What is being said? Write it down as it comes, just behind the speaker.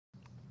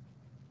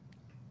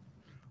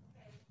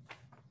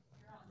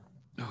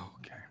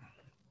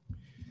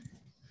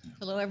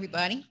Hello,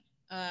 everybody.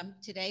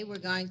 Today we're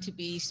going to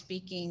be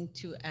speaking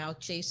to Al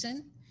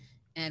Chasin,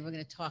 and we're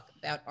going to talk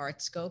about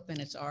ArtScope and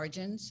its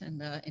origins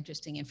and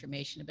interesting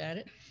information about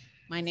it.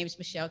 My name is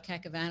Michelle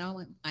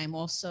Cacavano, and I'm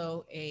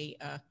also a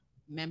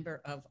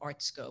member of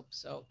ArtScope.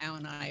 So Al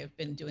and I have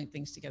been doing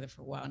things together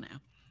for a while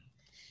now.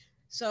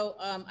 So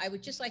I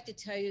would just like to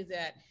tell you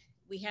that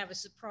we have a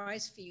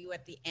surprise for you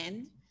at the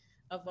end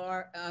of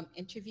our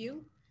interview.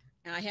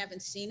 And I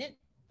haven't seen it,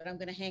 but I'm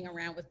going to hang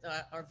around with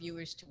our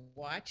viewers to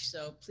watch.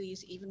 So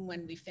please, even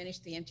when we finish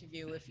the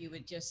interview, if you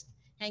would just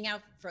hang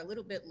out for a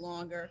little bit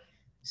longer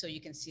so you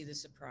can see the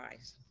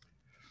surprise.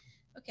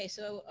 Okay,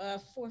 so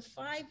for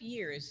 5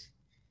 years,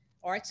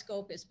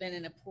 ArtScope has been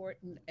an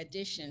important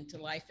addition to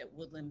life at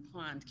Woodland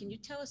Pond. Can you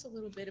tell us a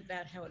little bit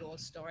about how it all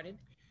started?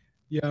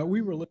 Yeah,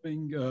 we were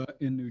living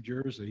in New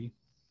Jersey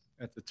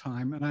at the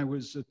time, and I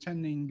was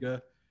attending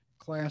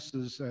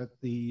classes at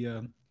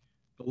the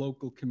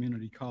local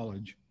community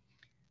college.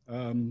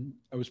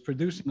 I was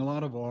producing a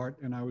lot of art,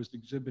 and I was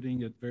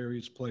exhibiting at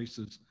various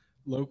places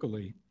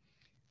locally.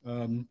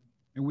 And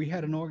we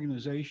had an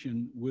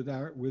organization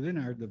within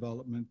our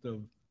development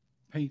of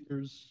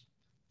painters,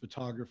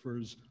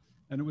 photographers,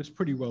 and it was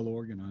pretty well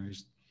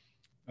organized.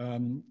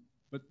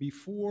 But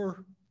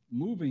before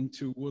moving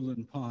to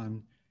Woodland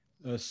Pond,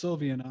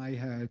 Sylvia and I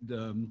had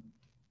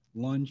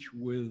lunch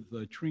with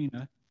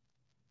Trina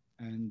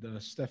and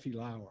Steffi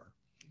Lauer.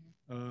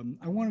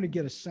 I wanted to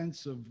get a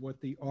sense of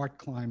what the art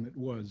climate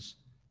was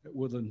at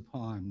Woodland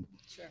Pond.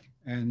 Sure.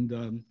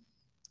 And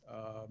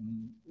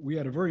we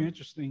had a very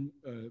interesting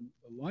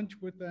lunch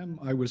with them.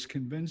 I was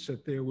convinced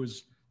that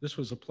this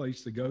was a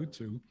place to go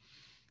to.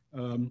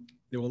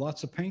 There were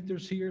lots of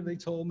painters here, they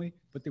told me,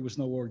 but there was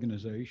no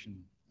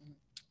organization.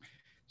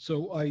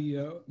 So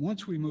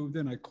once we moved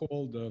in, I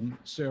called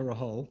Sarah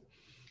Hull,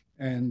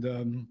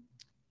 and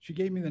she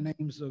gave me the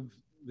names of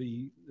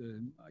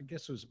I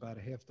guess it was about a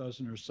half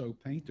dozen or so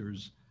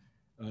painters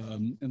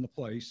in the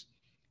place.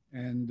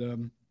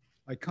 And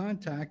I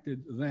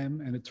contacted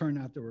them, and it turned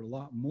out there were a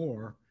lot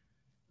more,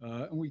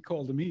 and we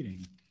called a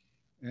meeting.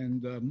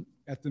 And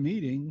at the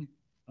meeting,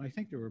 I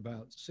think there were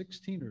about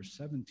 16 or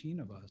 17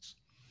 of us.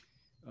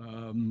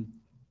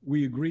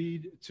 We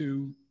agreed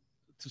to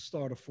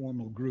start a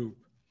formal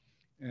group,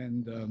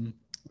 and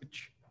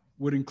which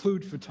would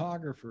include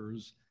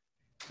photographers,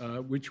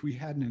 which we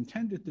hadn't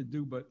intended to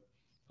do, but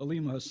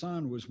Halima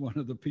Hassan was one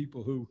of the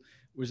people who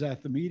was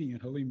at the meeting,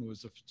 and Halima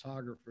was a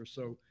photographer.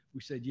 So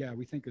we said, yeah,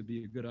 we think it'd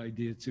be a good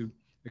idea to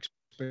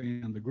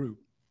expand the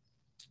group.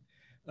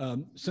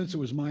 Since it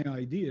was my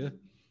idea,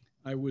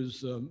 I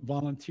was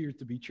volunteered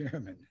to be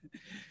chairman.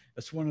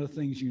 That's one of the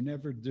things you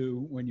never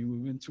do when you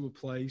move into a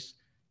place.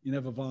 You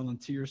never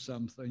volunteer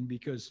something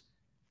because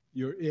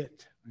you're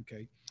it,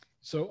 okay?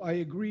 So I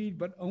agreed,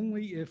 but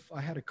only if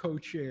I had a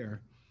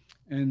co-chair.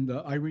 And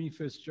Irene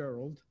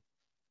Fitzgerald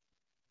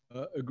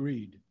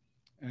agreed.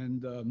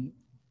 And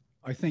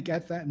I think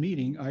at that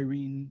meeting,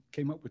 Irene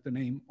came up with the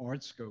name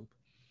ArtScope.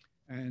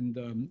 And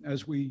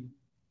as we,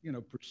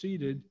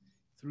 proceeded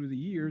through the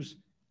years,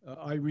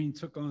 Irene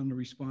took on the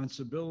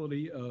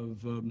responsibility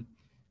of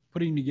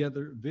putting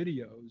together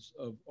videos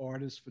of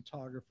artists,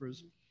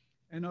 photographers,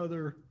 and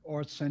other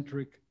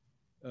art-centric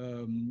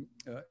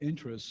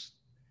interests.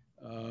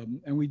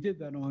 And we did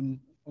that on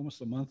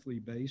almost a monthly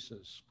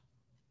basis.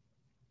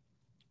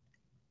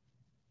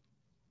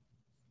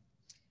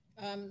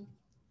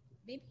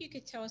 Maybe you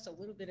could tell us a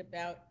little bit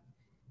about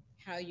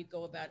how you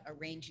go about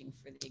arranging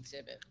for the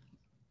exhibit.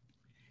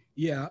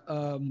 Yeah,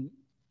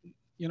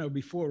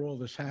 before all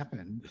this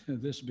happened,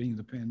 this being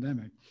the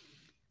pandemic,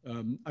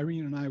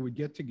 Irene and I would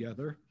get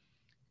together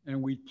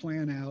and we'd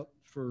plan out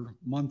for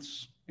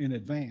months in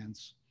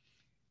advance.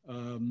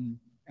 And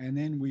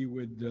then we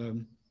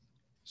would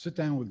sit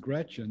down with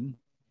Gretchen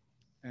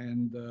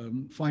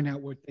and find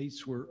out what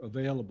dates were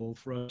available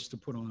for us to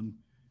put on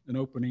an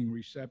opening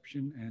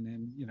reception and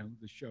then,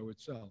 the show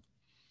itself.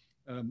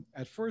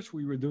 At first,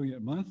 we were doing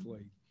it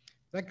monthly.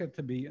 That got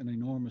to be an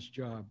enormous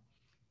job.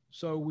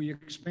 So we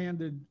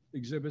expanded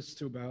exhibits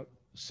to about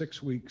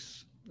 6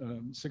 weeks,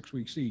 6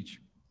 weeks each.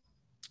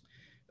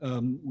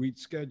 We'd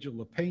schedule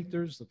the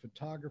painters, the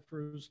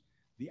photographers,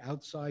 the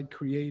outside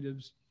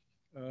creatives,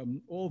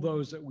 all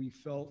those that we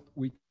felt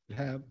we could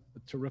have a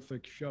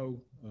terrific show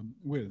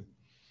with,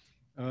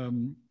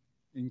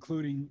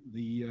 including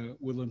the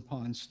Woodland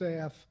Pond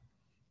staff,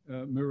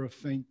 Mira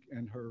Fink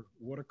and her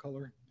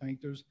watercolor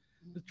painters,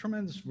 a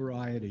tremendous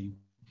variety.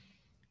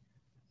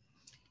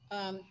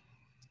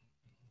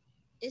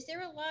 Is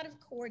there a lot of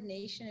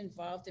coordination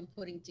involved in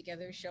putting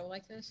together a show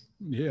like this?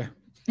 Yeah,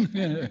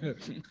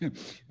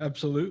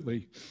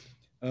 absolutely.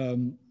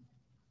 I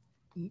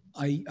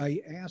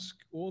ask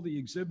all the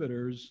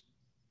exhibitors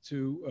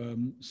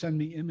to send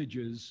me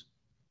images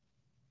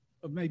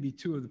of maybe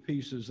 2 of the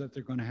pieces that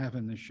they're going to have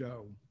in the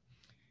show.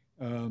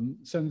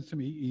 Send it to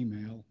me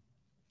email.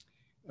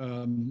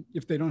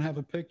 If they don't have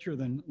a picture,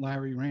 then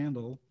Larry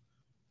Randall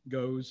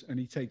goes and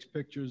he takes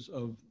pictures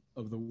of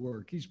the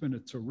work. He's been a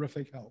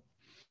terrific help.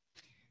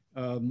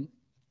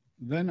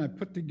 Then I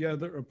put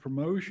together a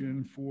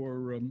promotion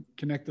for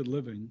Connected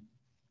Living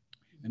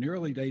In the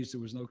early days,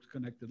 there was no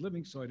connected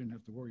living, so I didn't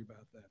have to worry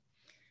about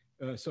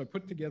that. So I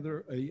put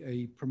together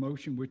a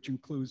promotion which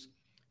includes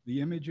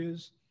the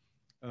images,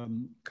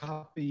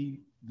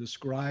 copy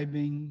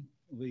describing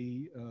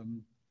the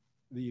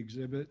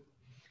exhibit,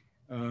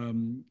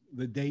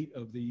 the date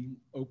of the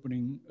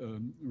opening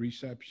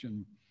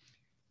reception.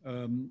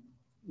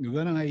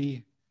 Then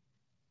I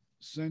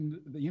send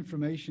the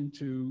information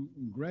to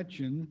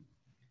Gretchen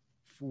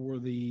for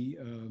the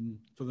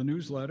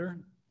newsletter,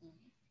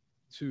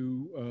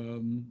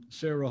 to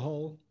Sarah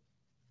Hull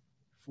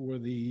for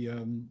the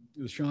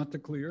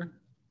Chanticleer,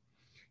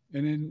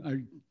 and then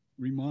I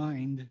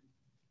remind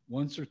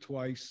once or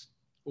twice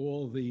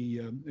all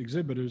the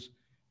exhibitors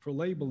for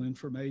label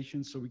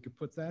information, so we could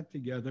put that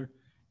together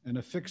and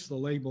affix the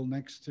label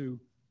next to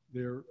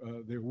their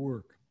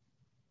work.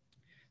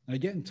 And I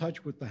get in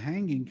touch with the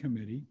hanging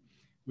committee,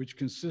 which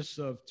consists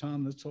of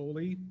Tom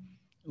Natoli,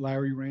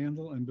 Larry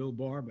Randall, and Bill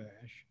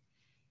Barbash.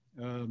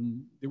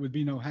 There would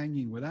be no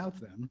hanging without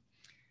them,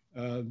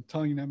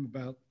 telling them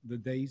about the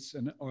dates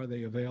and are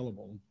they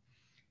available.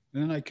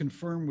 And then I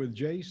confirm with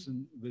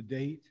Jason the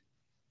date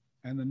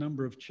and the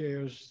number of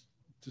chairs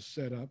to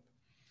set up.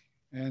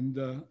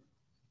 And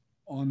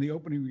on the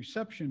opening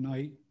reception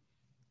night,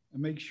 I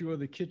make sure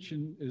the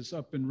kitchen is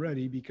up and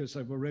ready because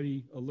I've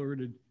already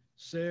alerted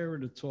Sarah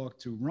to talk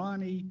to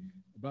Ronnie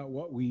about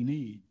what we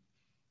need.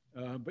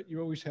 But you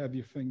always have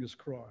your fingers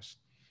crossed.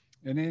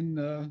 And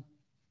then,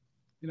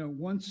 you know,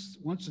 once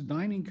the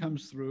dining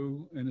comes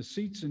through and the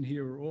seats in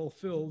here are all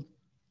filled,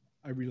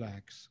 I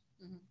relax.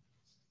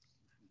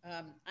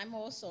 Mm-hmm. I'm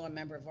also a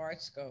member of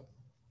ArtScope.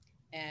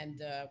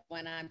 And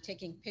when I'm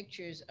taking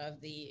pictures of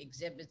the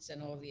exhibits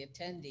and all the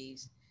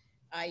attendees,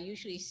 I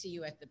usually see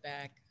you at the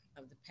back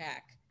of the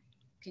pack.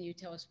 Can you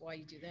tell us why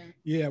you do that?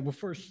 Yeah, well,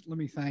 first, let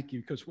me thank you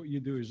because what you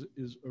do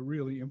is a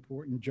really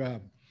important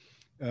job.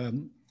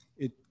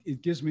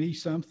 It gives me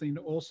something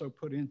to also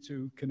put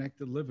into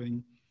Connected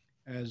Living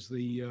as the,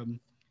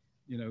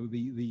 you know,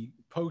 the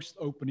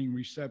post-opening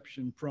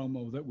reception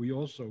promo that we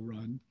also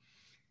run.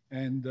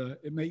 And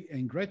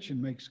and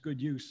Gretchen makes good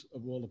use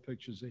of all the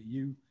pictures that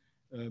you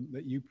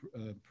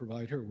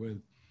provide her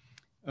with.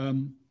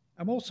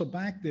 I'm also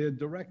back there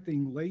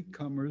directing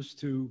latecomers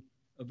to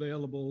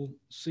available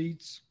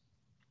seats,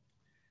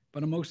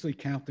 but I'm mostly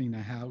counting the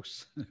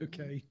house,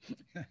 okay?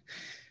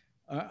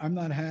 I'm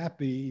not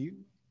happy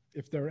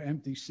if there are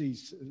empty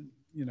seats.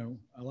 You know,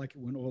 I like it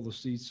when all the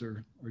seats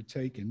are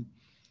taken.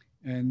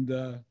 And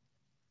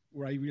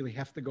where I really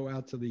have to go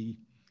out to the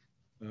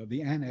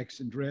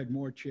annex and drag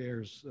more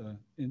chairs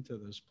into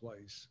this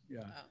place. Yeah,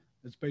 wow.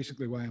 That's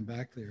basically why I'm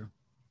back there.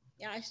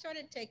 Yeah, I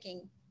started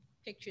taking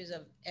pictures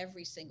of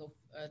every single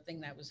thing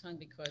that was hung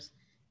because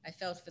I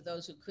felt for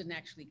those who couldn't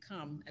actually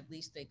come, at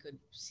least they could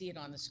see it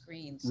on the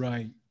screens.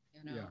 Right.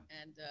 You know,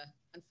 yeah. And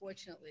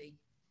unfortunately,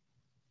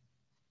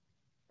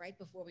 right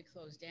before we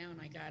closed down,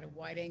 I got a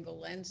wide angle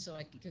lens so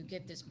I could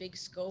get this big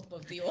scope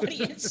of the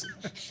audience.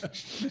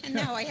 And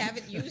now I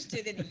haven't used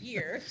it in a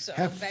year, so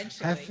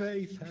eventually. Have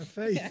faith.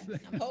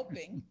 I'm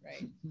hoping,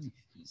 right?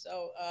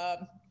 So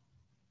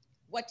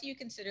what do you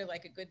consider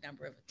like a good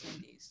number of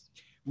attendees?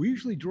 We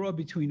usually draw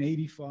between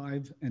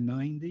 85 and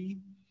 90.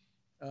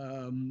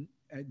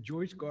 At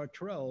Joyce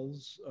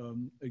Gartrell's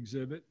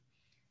exhibit,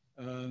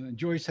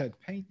 Joyce had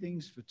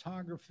paintings,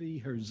 photography,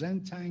 her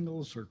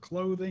Zentangles, her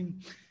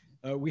clothing.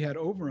 We had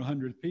over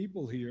 100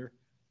 people here.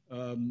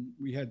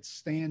 We had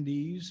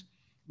standees.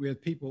 We had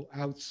people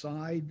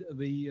outside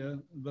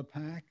the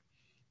pack.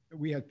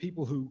 We had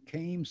people who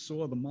came,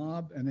 saw the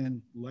mob, and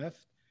then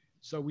left.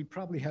 So we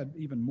probably had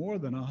even more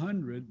than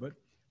 100, but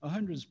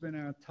 100's been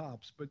our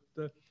tops. But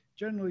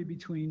generally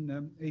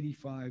between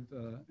 85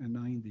 and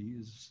 90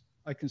 is,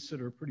 I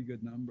consider, a pretty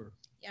good number.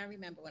 Yeah, I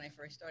remember when I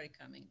first started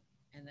coming,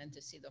 and then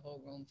to see the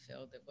whole room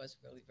filled, it was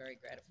really very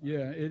gratifying.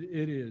 Yeah,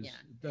 it is. Yeah,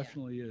 it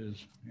definitely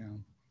is.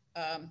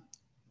 Yeah.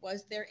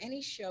 Was there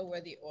any show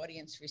where the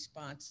audience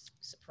response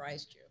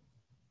surprised you?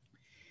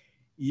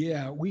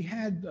 Yeah, we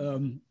had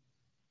an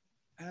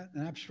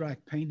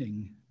abstract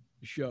painting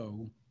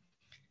show,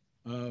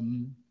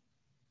 and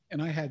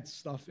I had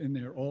stuff in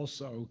there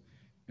also,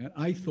 and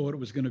I thought it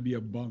was going to be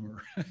a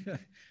bummer.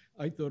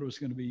 I thought it was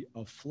going to be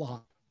a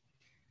flop.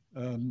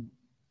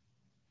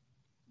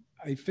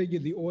 I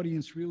figured the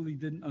audience really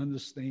didn't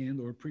understand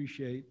or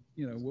appreciate,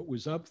 you know, what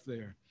was up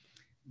there,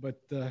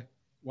 but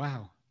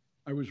wow,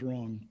 I was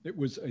wrong. It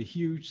was a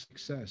huge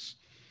success.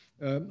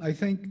 I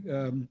think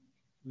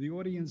the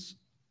audience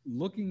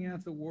looking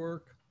at the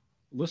work,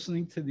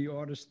 listening to the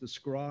artist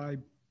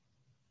describe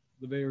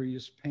the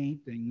various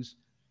paintings,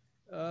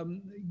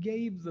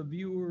 gave the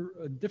viewer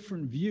a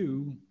different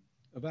view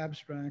of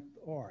abstract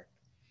art.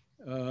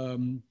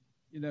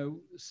 You know,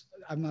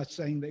 I'm not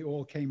saying they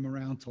all came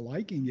around to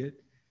liking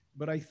it,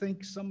 but I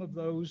think some of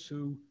those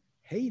who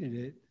hated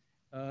it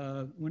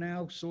were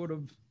now sort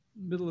of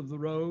middle of the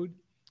road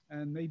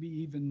and maybe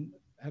even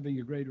having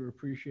a greater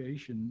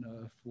appreciation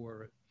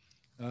for it.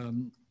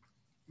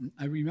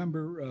 I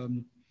remember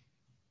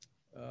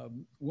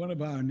one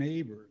of our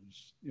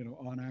neighbors, you know,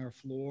 on our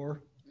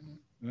floor,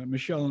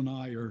 Michelle and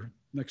I are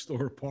next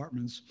door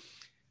apartments.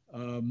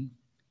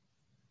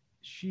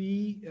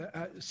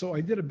 So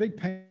I did a big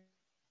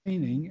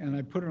painting and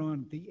I put it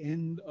on at the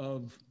end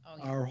of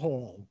our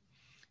hall.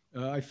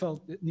 I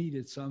felt it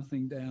needed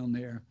something down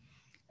there.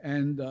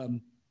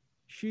 And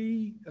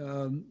she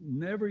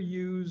never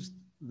used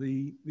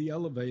the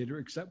elevator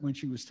except when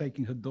she was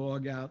taking her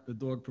dog out. The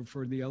dog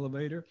preferred the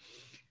elevator.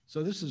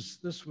 So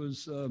this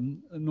was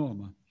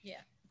Norma.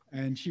 Yeah.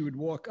 And she would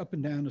walk up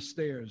and down the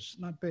stairs.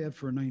 Not bad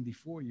for a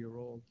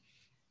 94-year-old.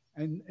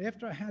 And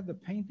after I had the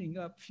painting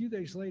up, a few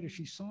days later,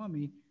 she saw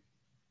me.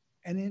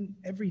 And then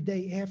every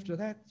day after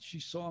that, she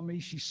saw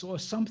me. She saw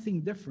something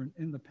different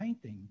in the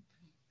painting,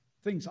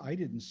 things I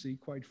didn't see,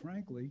 quite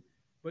frankly.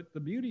 But the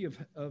beauty of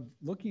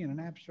looking at an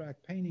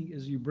abstract painting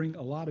is you bring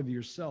a lot of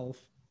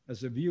yourself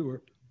as a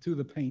viewer to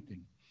the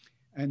painting.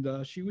 And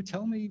she would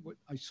tell me,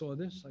 I saw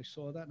this, I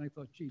saw that, and I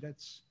thought, gee,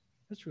 that's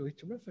really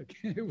terrific.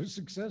 It was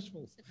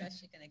successful. It's the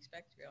best you can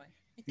expect, really.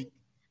 I think,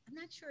 I'm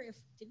not sure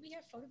did we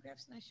have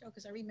photographs in that show?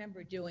 Because I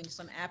remember doing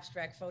some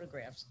abstract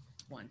photographs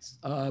once.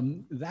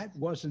 That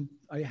wasn't,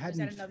 I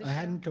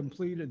hadn't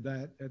completed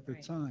that at the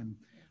time.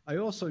 Yeah. I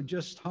also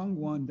just hung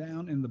one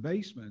down in the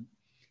basement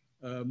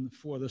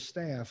for the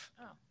staff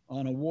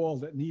on a wall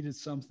that needed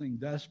something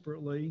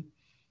desperately.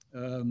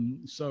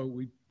 So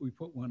we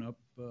put one up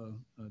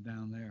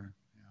down there.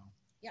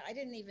 Yeah, I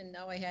didn't even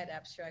know I had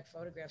abstract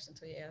photographs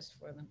until you asked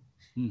for them.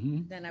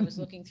 Mm-hmm. Then I was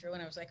looking through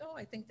and I was like, oh,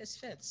 I think this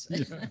fits.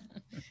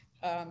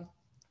 Yeah.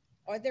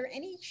 Are there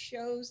any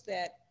shows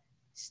that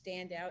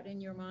stand out in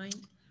your mind?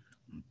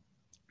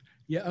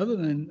 Yeah, other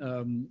than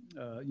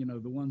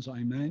the ones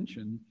I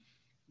mentioned,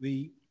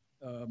 the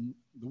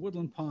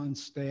Woodland Pond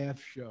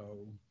staff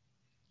show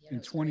in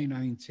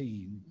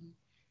 2019.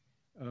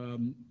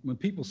 Mm-hmm. When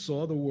people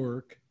saw the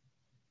work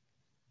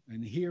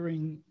and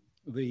hearing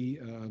the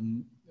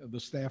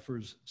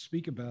staffers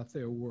speak about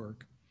their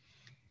work,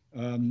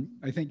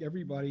 I think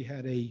everybody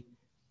had a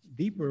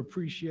deeper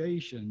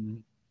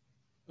appreciation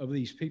of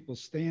these people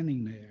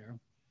standing there,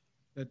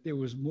 that there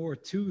was more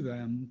to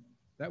them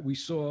that we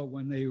saw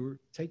when they were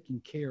taking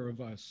care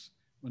of us,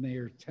 when they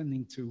were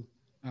tending to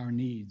our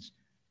needs,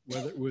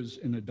 whether it was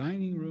in a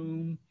dining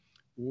room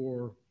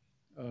or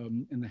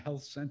in the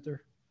health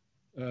center.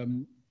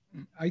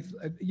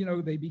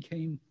 They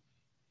became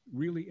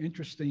really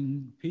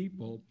interesting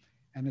people.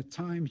 And at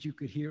times you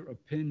could hear a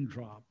pin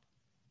drop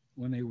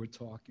when they were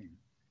talking.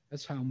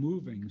 That's how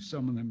moving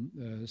some of them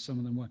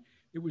were.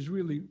 It was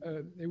really,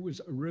 it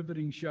was a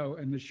riveting show,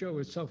 and the show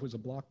itself was a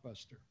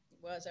blockbuster. It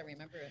was, I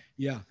remember it.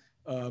 Yeah,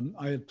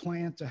 I had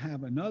planned to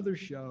have another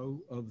show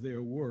of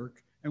their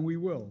work, and we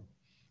will,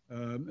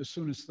 as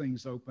soon as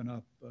things open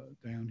up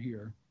down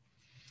here.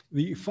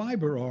 The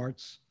Fiber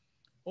Arts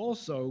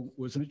also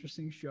was an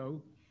interesting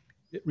show.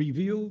 It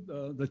revealed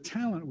the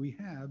talent we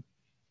have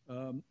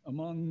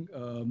among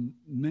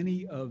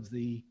many of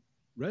the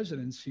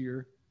residents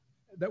here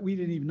that we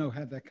didn't even know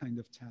had that kind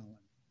of talent.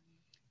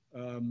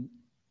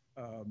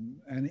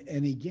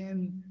 And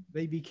again,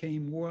 they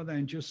became more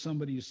than just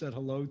somebody you said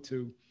hello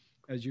to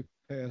as you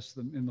passed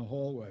them in the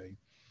hallway.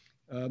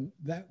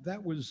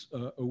 That was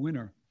a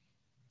winner.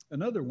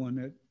 Another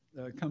one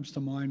that comes to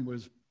mind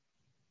was,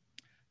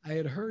 I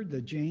had heard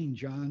that Jane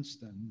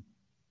Johnston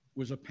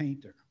was a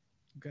painter,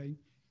 okay?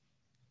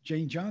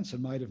 Jane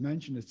Johnson might have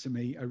mentioned it to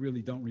me. I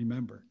really don't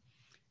remember.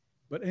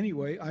 But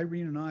anyway,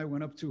 Irene and I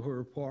went up to her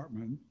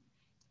apartment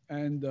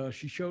and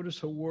she showed us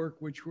her work,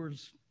 which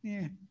was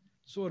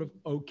sort of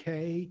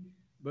okay,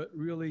 but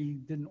really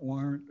didn't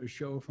warrant a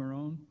show of her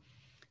own.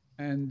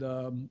 And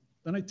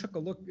then I took a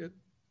look at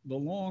the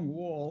long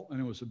wall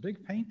and it was a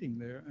big painting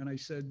there. And I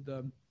said,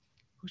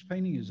 whose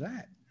painting is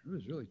that? It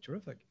was really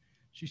terrific.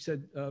 She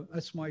said,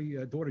 that's my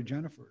daughter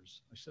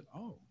Jennifer's. I said,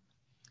 oh.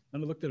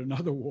 And I looked at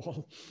another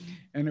wall,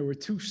 and there were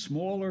two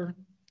smaller,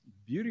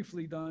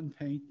 beautifully done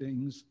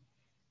paintings,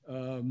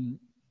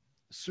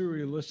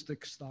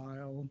 surrealistic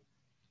style.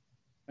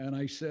 And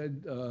I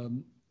said,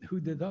 who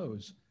did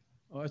those?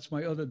 Oh, it's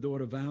my other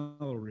daughter,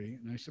 Valerie.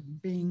 And I said,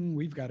 bing,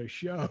 we've got a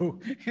show.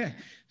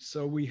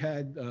 So we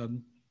had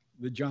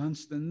the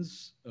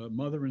Johnstons,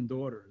 mother and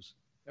daughters.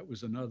 That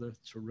was another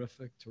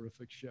terrific,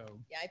 terrific show.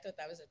 Yeah, I thought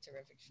that was a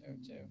terrific show,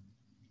 too.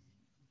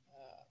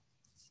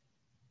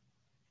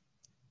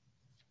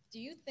 Do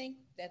you think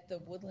that the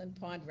Woodland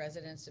Pond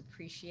residents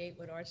appreciate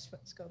what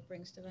Artscope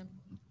brings to them?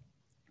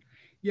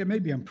 Yeah,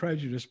 maybe I'm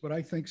prejudiced, but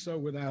I think so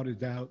without a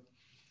doubt.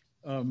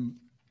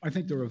 I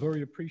think they're a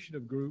very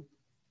appreciative group.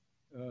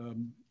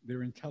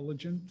 They're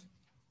intelligent,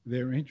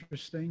 they're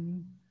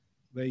interesting,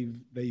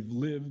 they've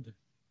lived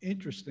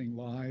interesting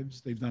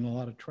lives, they've done a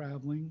lot of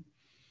traveling,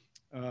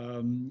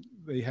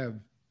 they have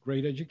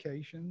great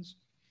educations,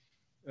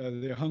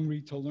 they're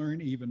hungry to learn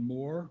even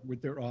more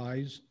with their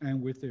eyes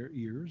and with their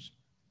ears.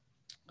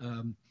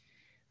 And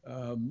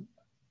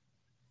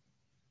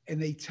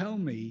they tell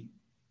me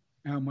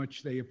how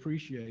much they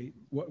appreciate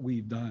what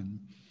we've done.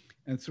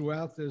 And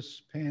throughout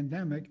this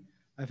pandemic,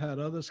 I've had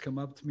others come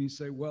up to me and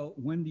say, well,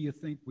 when do you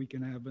think we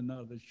can have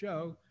another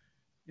show?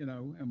 You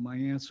know, and my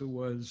answer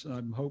was,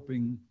 I'm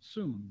hoping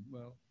soon.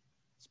 Well,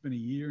 it's been a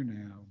year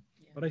now.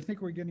 Yeah. but I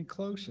think we're getting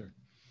closer.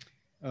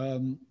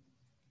 Um,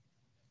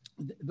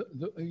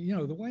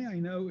 the way I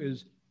know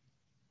is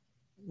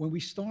when we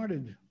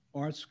started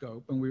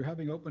ArtScope and we were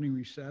having opening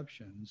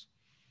receptions,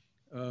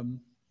 and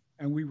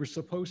we were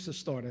supposed to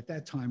start at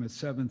that time at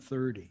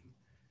 7:30.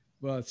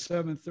 But at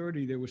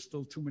 7:30, there was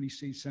still too many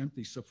seats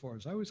empty so far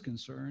as I was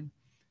concerned.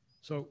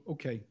 So,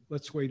 okay,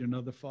 let's wait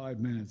another 5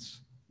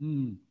 minutes.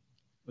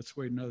 Let's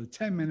wait another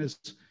 10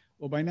 minutes.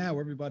 Well, by now,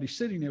 everybody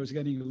sitting there was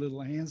getting a little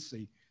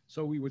antsy.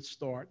 So we would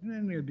start, and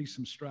then there'd be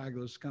some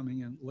stragglers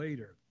coming in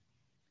later.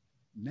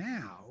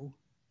 Now,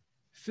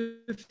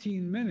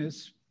 15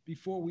 minutes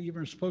before we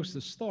even are supposed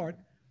to start,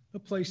 the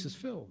place is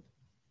filled.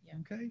 Yeah.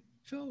 Okay,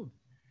 filled.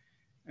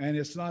 And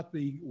it's not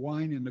the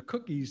wine and the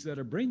cookies that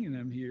are bringing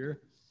them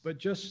here, but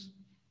just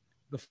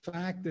the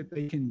fact that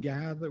they can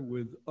gather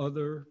with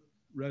other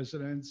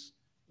residents,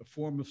 a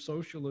form of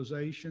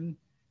socialization,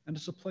 and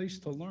it's a place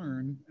to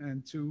learn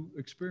and to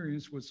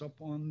experience what's up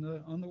on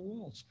the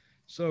walls.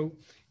 So,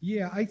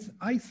 yeah,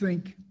 I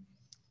think,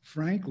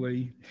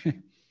 frankly,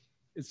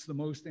 it's the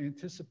most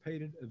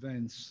anticipated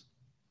events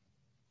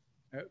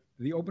at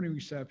the opening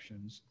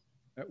receptions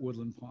at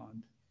Woodland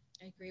Pond.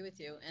 I agree with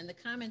you. And the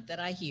comment that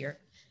I hear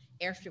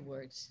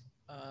afterwards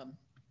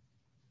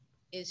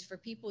is for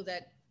people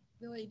that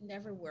really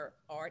never were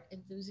art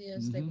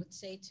enthusiasts. They would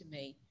say to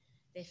me,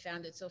 they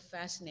found it so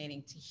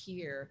fascinating to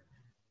hear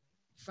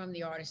from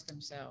the artists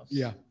themselves.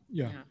 Yeah.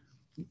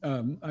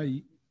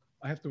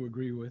 I have to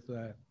agree with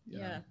that.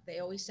 Yeah, they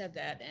always said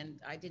that, and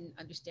I didn't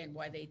understand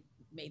why they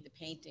made the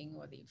painting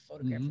or the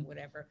photograph or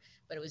whatever,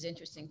 but it was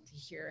interesting to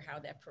hear how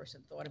that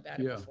person thought about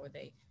it before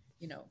they,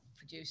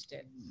 produced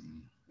it.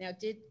 Now,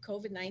 did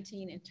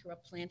COVID-19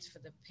 interrupt plans for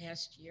the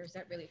past year? Is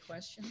that really a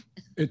question?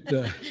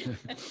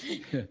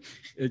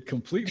 It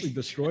completely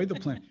destroyed the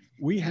plan.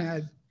 We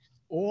had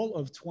all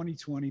of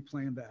 2020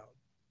 planned out.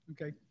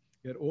 Okay,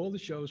 we had all the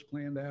shows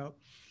planned out,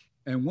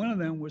 and one of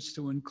them was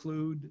to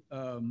include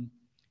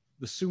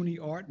the SUNY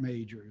art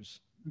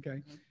majors.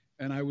 Okay,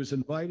 and I was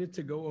invited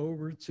to go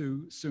over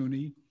to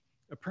SUNY.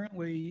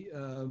 Apparently,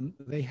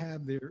 they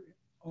have their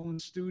own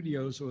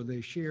studios or they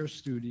share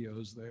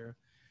studios there.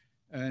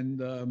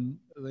 And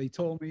they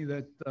told me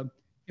that,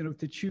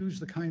 to choose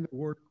the kind of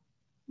work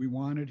we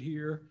wanted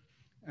here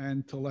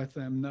and to let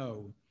them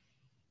know.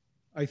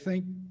 I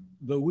think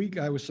the week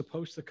I was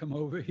supposed to come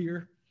over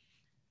here,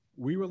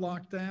 we were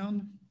locked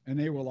down and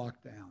they were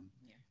locked down.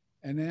 Yeah.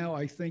 And now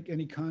I think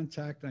any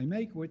contact I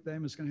make with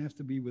them is going to have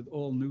to be with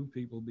all new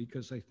people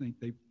because I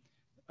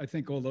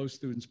think all those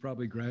students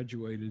probably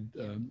graduated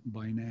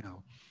by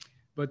now.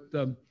 But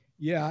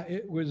yeah,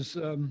 it was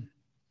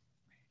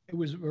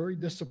very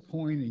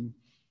disappointing.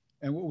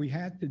 And what we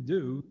had to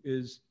do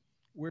is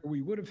where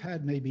we would have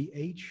had maybe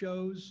 8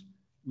 shows,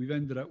 we've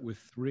ended up with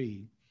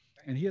 3.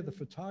 And here, the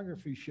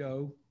photography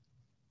show,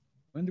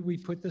 when did we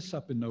put this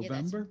up? In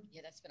November?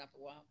 Yeah, that's been up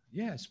a while.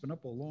 Yeah, it's been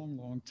up a long,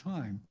 long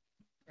time.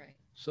 Right.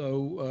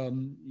 So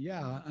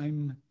yeah,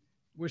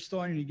 we're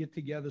starting to get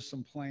together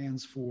some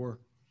plans for,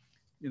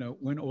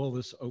 when all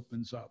this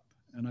opens up.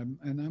 And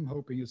I'm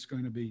hoping it's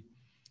going to be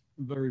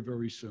very,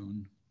 very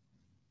soon.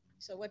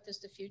 So what does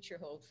the future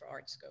hold for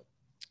ArtScope?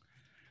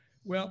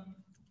 Well,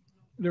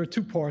 there are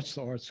 2 parts to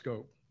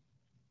ArtScope.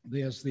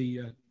 There's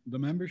the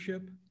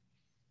membership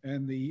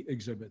and the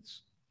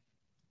exhibits.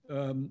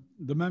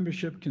 The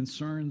membership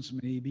concerns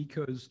me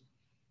because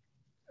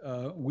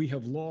we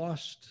have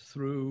lost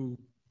through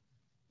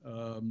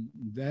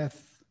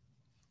death,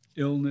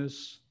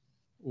 illness,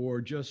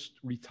 or just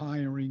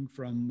retiring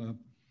from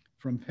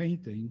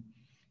painting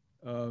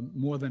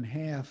more than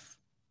half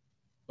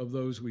of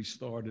those we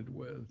started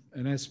with,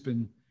 and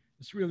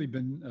it's really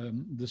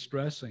been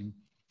distressing.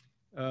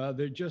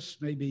 There are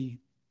just maybe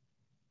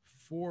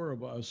 4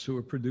 of us who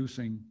are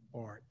producing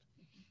art,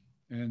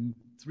 and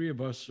 3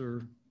 of us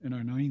are in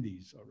our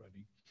 90s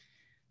already.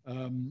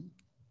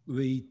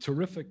 The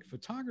terrific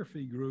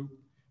photography group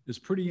is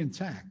pretty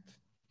intact.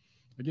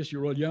 I guess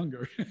you're all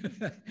younger,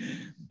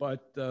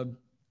 but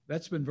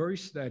that's been very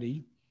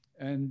steady,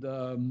 and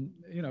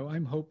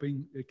I'm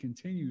hoping it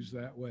continues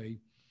that way.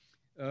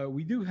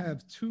 We do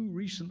have 2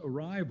 recent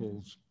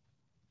arrivals,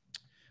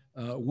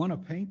 one a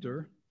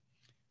painter,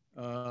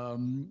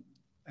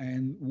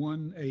 and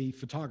one a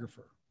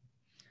photographer.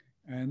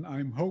 And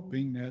I'm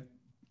hoping that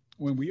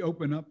when we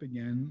open up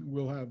again,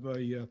 we'll have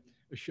a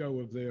show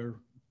of their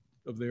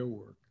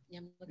work. Yeah,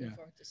 I'm looking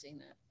forward to seeing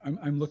that.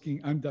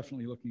 I'm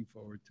definitely looking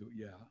forward to it.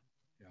 Yeah.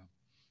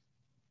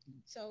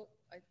 So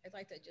I'd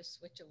like to just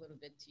switch a little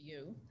bit to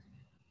you.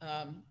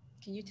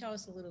 Can you tell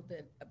us a little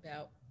bit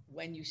about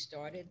when you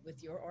started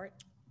with your art?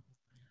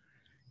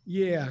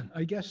 Yeah,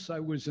 I guess I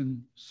was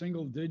in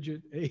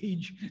single-digit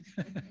age.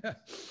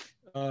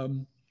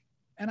 And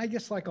I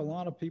guess like a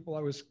lot of people, I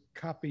was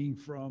copying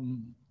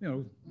from,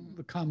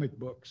 the comic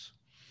books.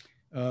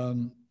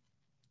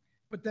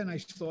 But then I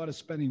started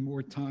spending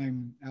more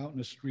time out in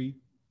the street,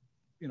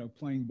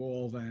 playing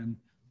ball than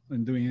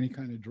doing any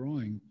kind of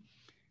drawing.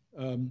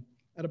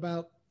 At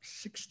about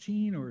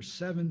 16 or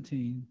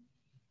 17,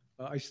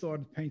 I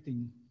started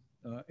painting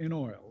in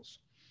oils.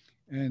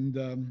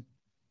 And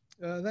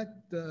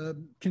that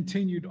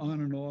continued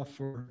on and off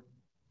for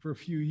a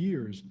few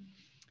years.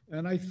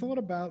 And I thought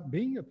about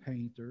being a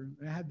painter.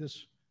 I had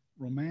this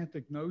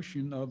romantic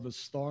notion of a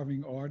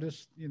starving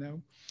artist, you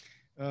know.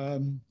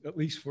 At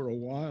least for a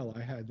while,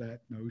 I had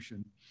that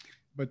notion.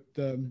 But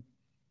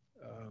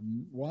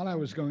while I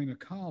was going to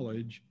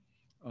college,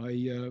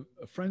 a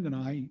friend and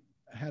I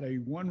had a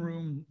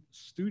one-room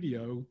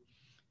studio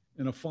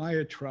in a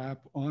fire trap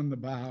on the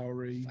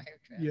Bowery. Fire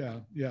trap. Yeah,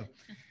 yeah.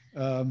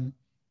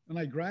 And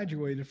I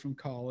graduated from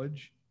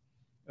college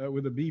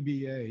with a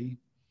BBA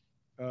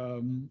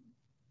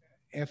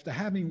after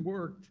having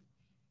worked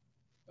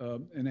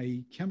in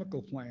a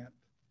chemical plant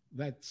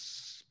that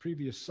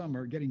previous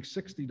summer, getting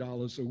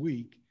 $60 a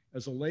week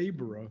as a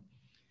laborer.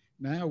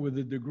 Now with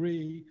a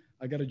degree,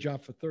 I got a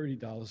job for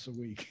 $30 a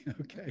week.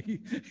 Okay.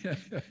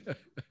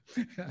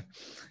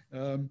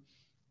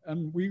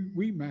 And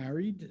we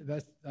married.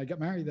 I got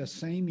married that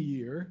same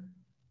year,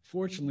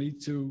 fortunately,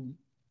 to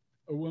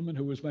a woman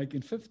who was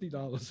making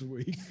 $50 a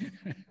week,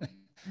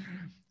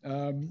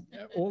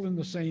 all in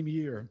the same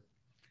year.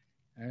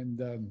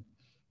 And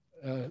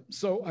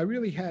so I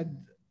really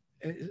had,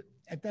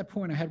 at that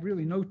point, I had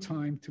really no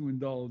time to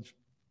indulge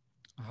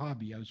a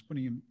hobby. I was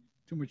putting in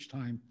too much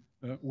time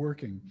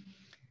working.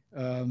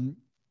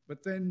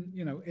 But then,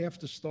 you know,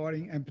 after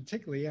starting, and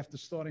particularly after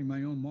starting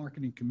my own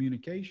marketing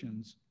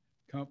communications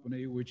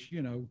company, which,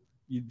 you know,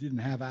 you didn't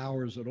have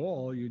hours at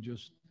all, you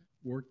just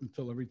worked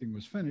until everything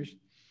was finished.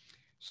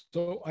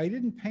 So I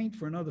didn't paint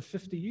for another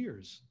 50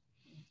 years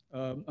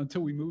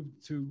until we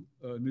moved to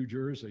New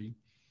Jersey.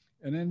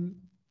 And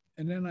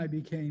then I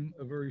became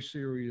a very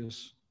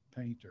serious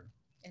painter.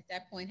 At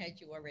that point, had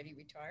you already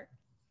retired?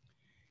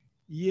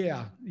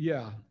 Yeah,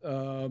 yeah.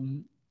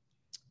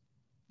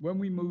 When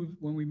we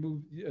moved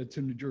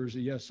to New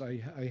Jersey, yes, I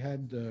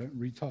had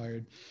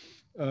retired.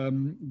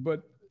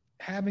 But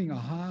having a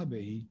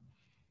hobby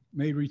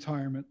made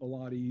retirement a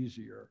lot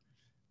easier.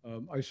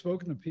 I've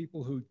spoken to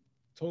people who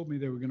told me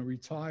they were going to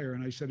retire,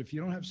 and I said, if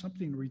you don't have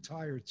something to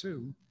retire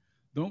to,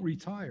 don't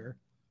retire,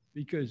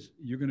 because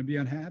you're going to be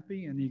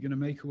unhappy and you're going to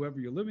make whoever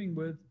you're living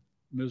with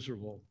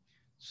miserable.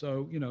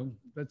 So, you know,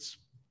 that's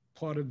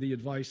part of the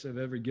advice I've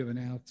ever given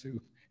out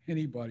to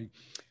anybody.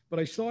 But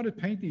I started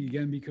painting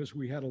again because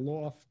we had a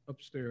loft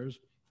upstairs,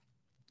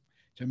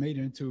 which I made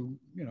into,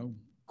 you know,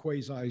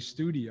 quasi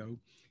studio.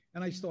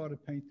 And I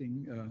started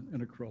painting in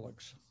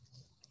acrylics.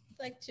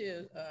 I'd like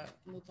to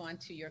move on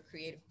to your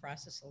creative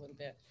process a little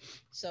bit.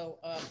 So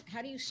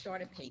how do you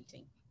start a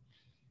painting?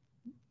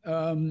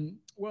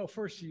 Well,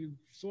 first you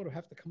sort of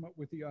have to come up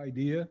with the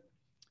idea.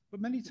 But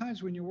many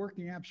times when you're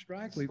working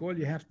abstractly, all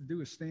you have to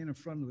do is stand in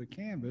front of the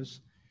canvas,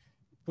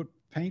 put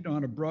paint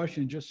on a brush,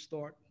 and just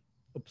start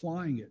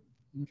applying it.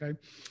 Okay.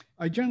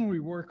 I generally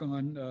work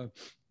on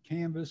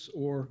canvas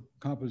or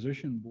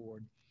composition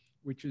board,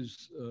 which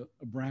is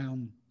a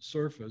brown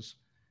surface.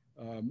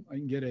 I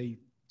can get a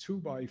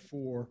 2x4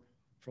 for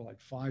like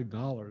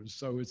 $5,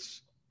 so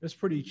it's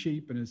pretty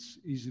cheap and it's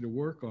easy to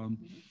work on.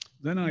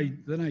 Then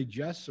I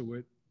gesso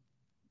it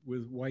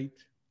with white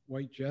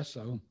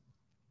gesso,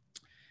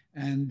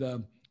 and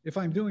if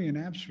I'm doing an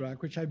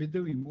abstract, which I've been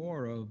doing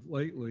more of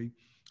lately,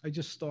 I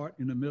just start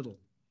in the middle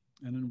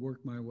and then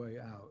work my way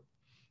out.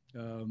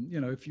 You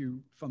know, if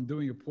I'm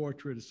doing a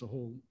portrait, it's a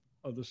whole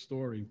other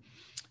story.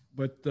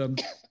 But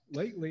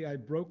lately,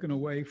 I've broken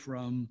away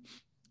from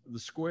the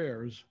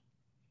squares,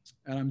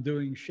 and I'm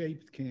doing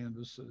shaped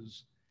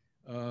canvases,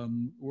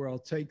 where I'll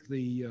take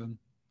the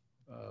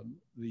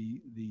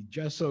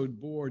gessoed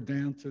board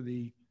down to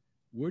the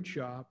wood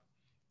shop,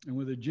 and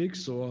with a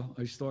jigsaw,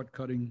 I start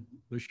cutting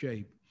the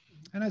shape,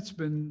 and that's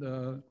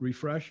been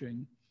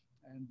refreshing,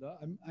 and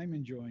I'm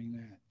enjoying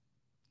that.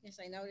 Yes,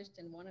 I noticed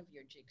in one of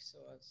your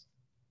jigsaws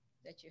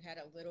that you had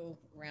a little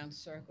round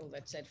circle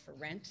that said for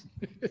rent.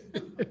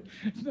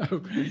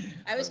 No.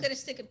 I was going to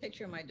stick a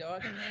picture of my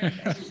dog in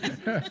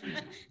there.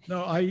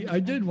 No, I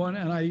did one,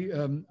 and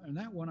and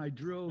that one I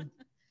drilled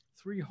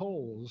 3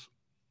 holes,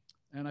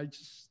 and I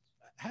just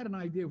had an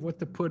idea of what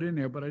to put in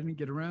there, but I didn't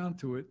get around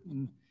to it,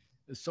 and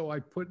so I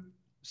put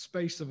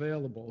space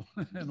available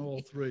in all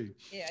 3.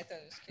 Yeah, I thought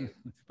it was cute.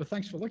 But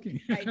thanks for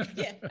looking. I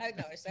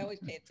noticed. I always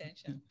pay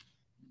attention.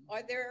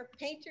 Are there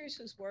painters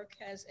whose work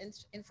has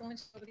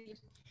influenced over the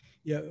years?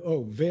 Yeah,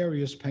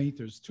 various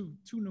painters, too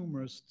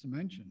numerous to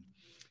mention,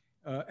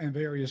 and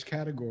various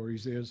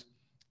categories. There's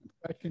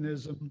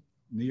Impressionism,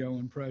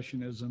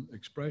 Neo-Impressionism,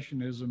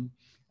 Expressionism,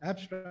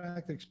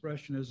 Abstract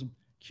Expressionism,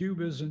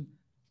 Cubism,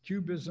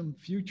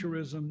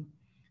 Futurism,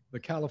 the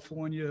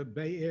California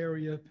Bay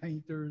Area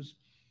painters.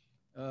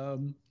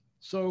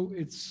 So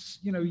it's,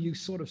 you know, you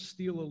sort of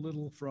steal a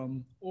little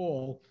from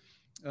all,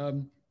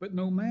 but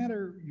no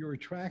matter your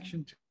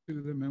attraction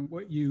to them and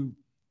what you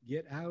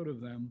get out of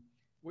them,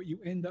 what you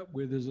end up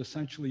with is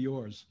essentially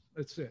yours.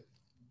 That's it.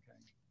 Okay.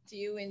 Do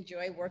you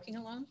enjoy working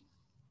alone?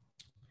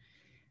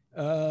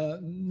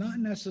 Not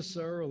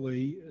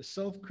necessarily.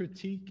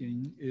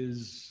 Self-critiquing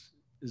is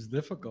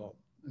difficult.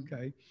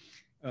 Okay.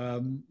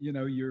 You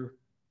know, you're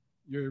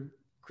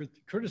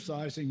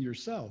criticizing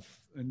yourself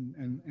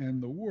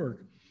and the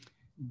work.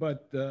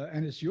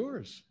 and it's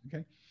yours.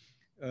 Okay.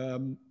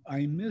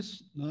 I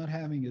miss not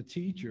having a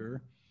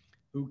teacher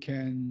who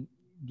can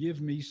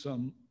give me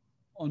some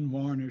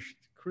unvarnished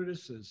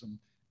criticism,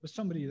 but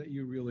somebody that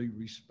you really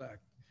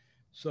respect.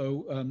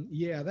 So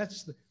yeah,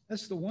 that's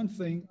the one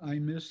thing I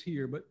miss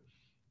here. But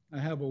I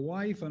have a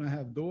wife and I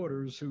have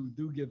daughters who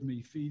do give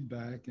me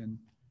feedback, and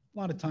a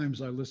lot of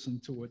times I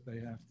listen to what they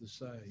have to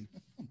say.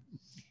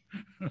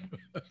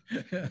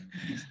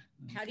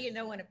 How do you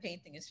know when a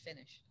painting is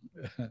finished?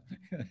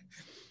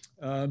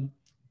 um,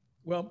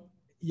 well,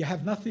 you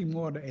have nothing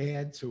more to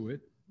add to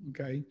it,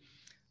 okay?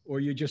 Or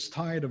you're just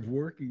tired of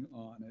working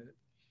on it.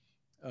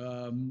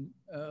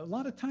 A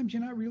lot of times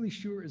you're not really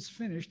sure it's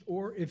finished,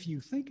 or if you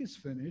think it's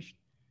finished,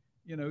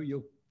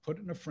 you'll put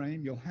it in a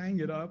frame, you'll hang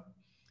it up,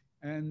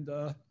 and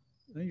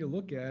then you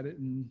look at it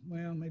and,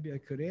 well, maybe I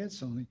could add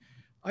something.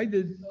 I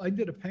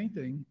did a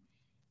painting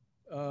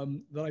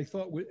that I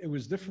thought it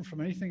was different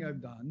from anything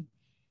I've done.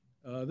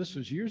 This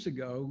was years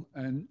ago,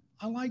 and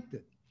I liked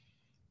it.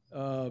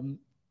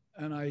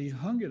 And I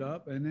hung it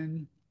up, and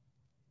then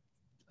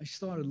I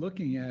started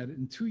looking at it.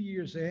 And 2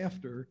 years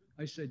after,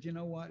 I said, you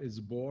know what, it's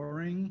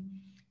boring.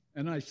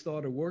 And I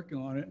started working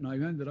on it, and I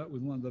ended up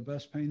with one of the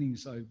best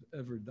paintings I've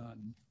ever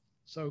done.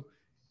 So,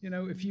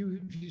 if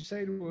you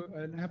say to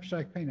an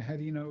abstract painter, how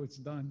do you know it's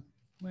done?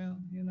 Well,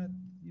 you're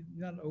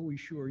not always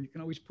sure. You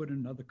can always put in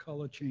another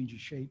color, change the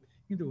shape.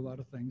 You can do a lot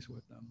of things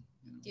with them.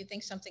 Do you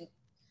think something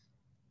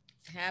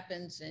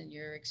happens in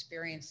your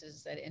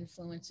experiences that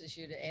influences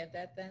you to add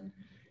that then?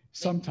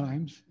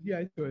 Sometimes, yeah,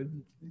 it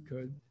could. It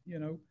could.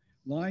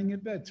 Lying in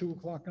bed 2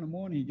 o'clock in the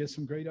morning, you get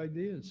some great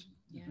ideas.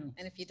 Yeah,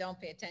 and if you don't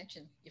pay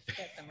attention, you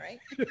forget them, right?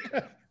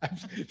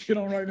 If you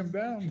don't write them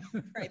down.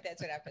 Right,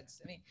 that's what happens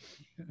to me.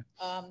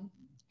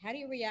 How do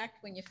you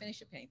react when you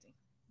finish a painting?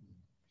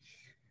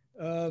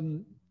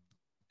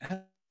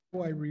 How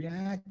do I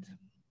react?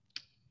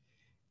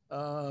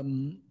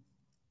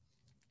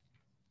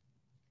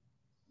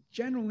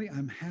 Generally,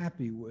 I'm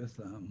happy with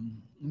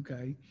them,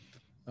 okay?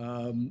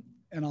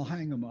 And I'll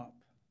hang them up,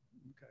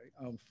 okay?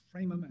 I'll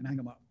frame them and hang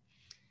them up.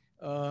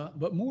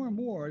 But more and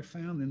more, I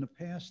found in the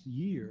past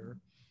year,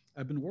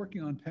 I've been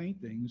working on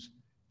paintings,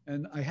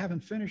 and I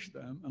haven't finished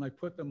them, and I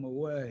put them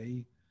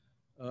away,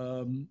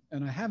 and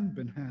I haven't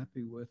been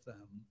happy with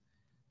them.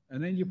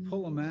 And then you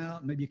pull them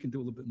out, maybe you can do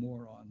a little bit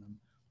more on them.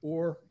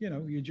 Or,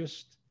 you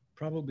just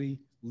probably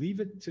leave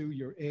it to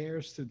your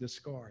heirs to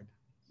discard.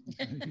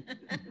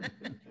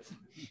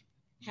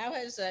 How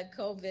has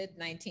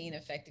COVID-19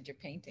 affected your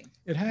painting?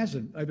 It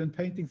hasn't. I've been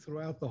painting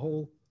throughout the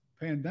whole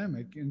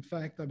pandemic. In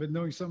fact, I've been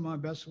doing some of my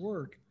best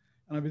work,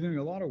 and I've been doing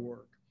a lot of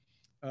work.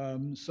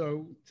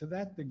 So to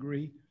that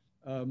degree,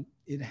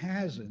 it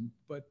hasn't,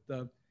 but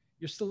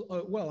you're still,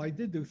 well, I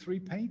did do 3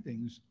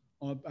 paintings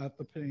about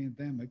the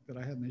pandemic that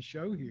I had in the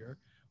show here.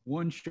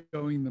 One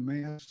showing the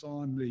masks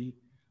on the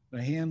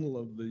handle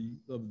of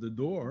the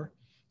door.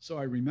 So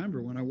I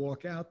remember when I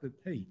walk out that,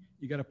 hey,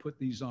 you got to put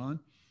these on.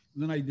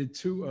 And then I did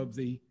 2 of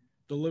the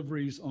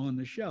deliveries on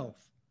the shelf.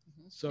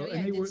 Mm-hmm. So, oh, yeah,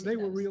 and they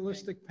were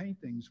realistic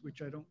paintings,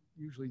 which I don't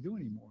usually do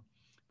anymore.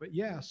 But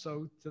yeah,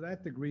 so to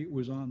that degree, it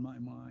was on my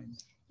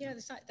mind. Yeah,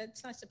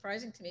 that's not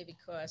surprising to me,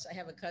 because I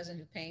have a cousin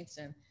who paints,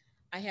 and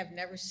I have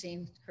never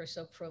seen her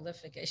so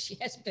prolific as she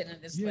has been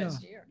in this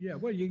last year. Yeah,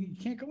 well, you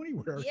can't go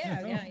anywhere.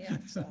 Yeah, yeah.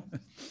 So,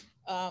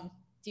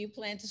 do you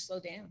plan to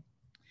slow down?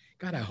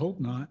 God, I hope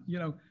not.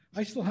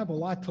 I still have a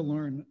lot to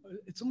learn.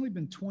 It's only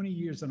been 20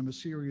 years that I'm a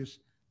serious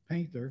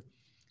painter.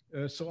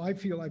 So I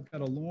feel I've got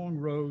a long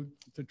road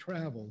to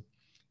travel.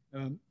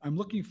 I'm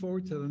looking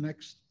forward to the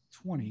next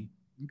 20,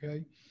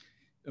 okay?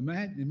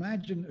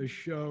 Imagine a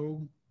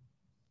show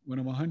when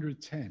I'm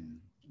 110,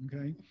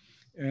 okay?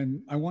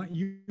 And I want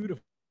you to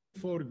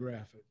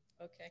photograph it.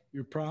 Okay.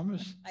 You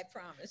promise? I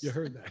promise. You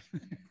heard that.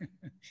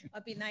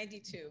 I'll be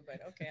 92, but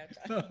okay,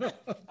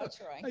 I'll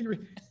try.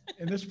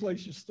 In this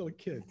place, you're still a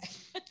kid.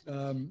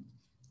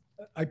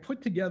 I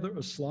put together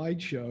a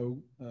slideshow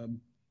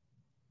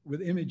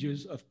with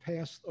images of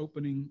past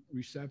opening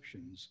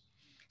receptions.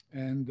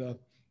 And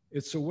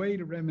it's a way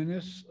to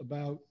reminisce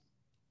about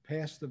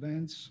past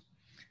events,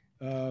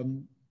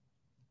 and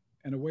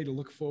a way to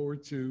look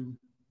forward to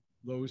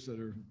those that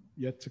are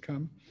yet to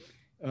come.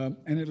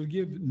 And it'll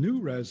give new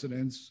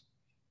residents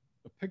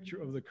a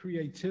picture of the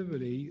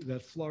creativity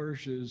that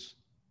flourishes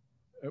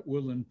at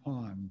Woodland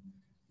Pond,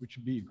 which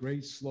would be a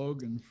great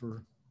slogan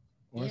for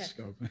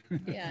Artscope.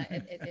 Yeah,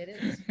 it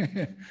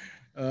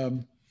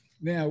is.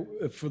 Now,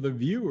 for the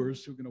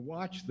viewers who are going to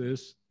watch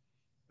this,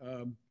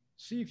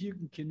 see if you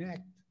can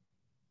connect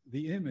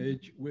the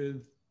image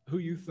with who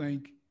you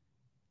think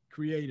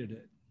created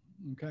it,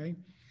 okay?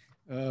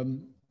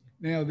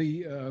 Now,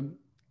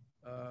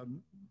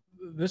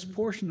 this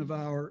portion of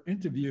our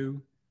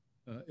interview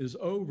is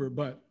over,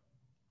 but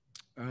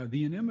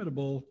the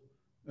inimitable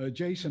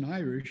Jason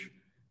Irish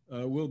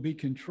will be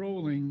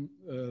controlling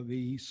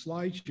the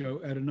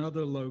slideshow at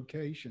another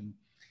location.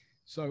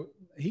 So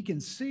he can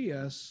see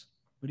us,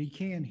 but he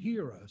can't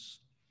hear us.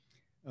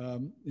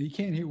 He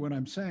can't hear what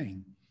I'm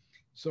saying.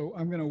 So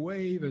I'm going to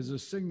wave as a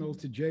signal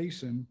to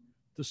Jason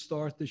to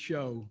start the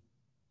show.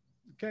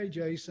 Okay,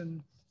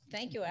 Jason,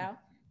 Thank you, Al.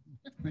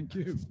 thank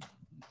you.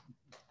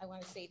 I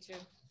want to say to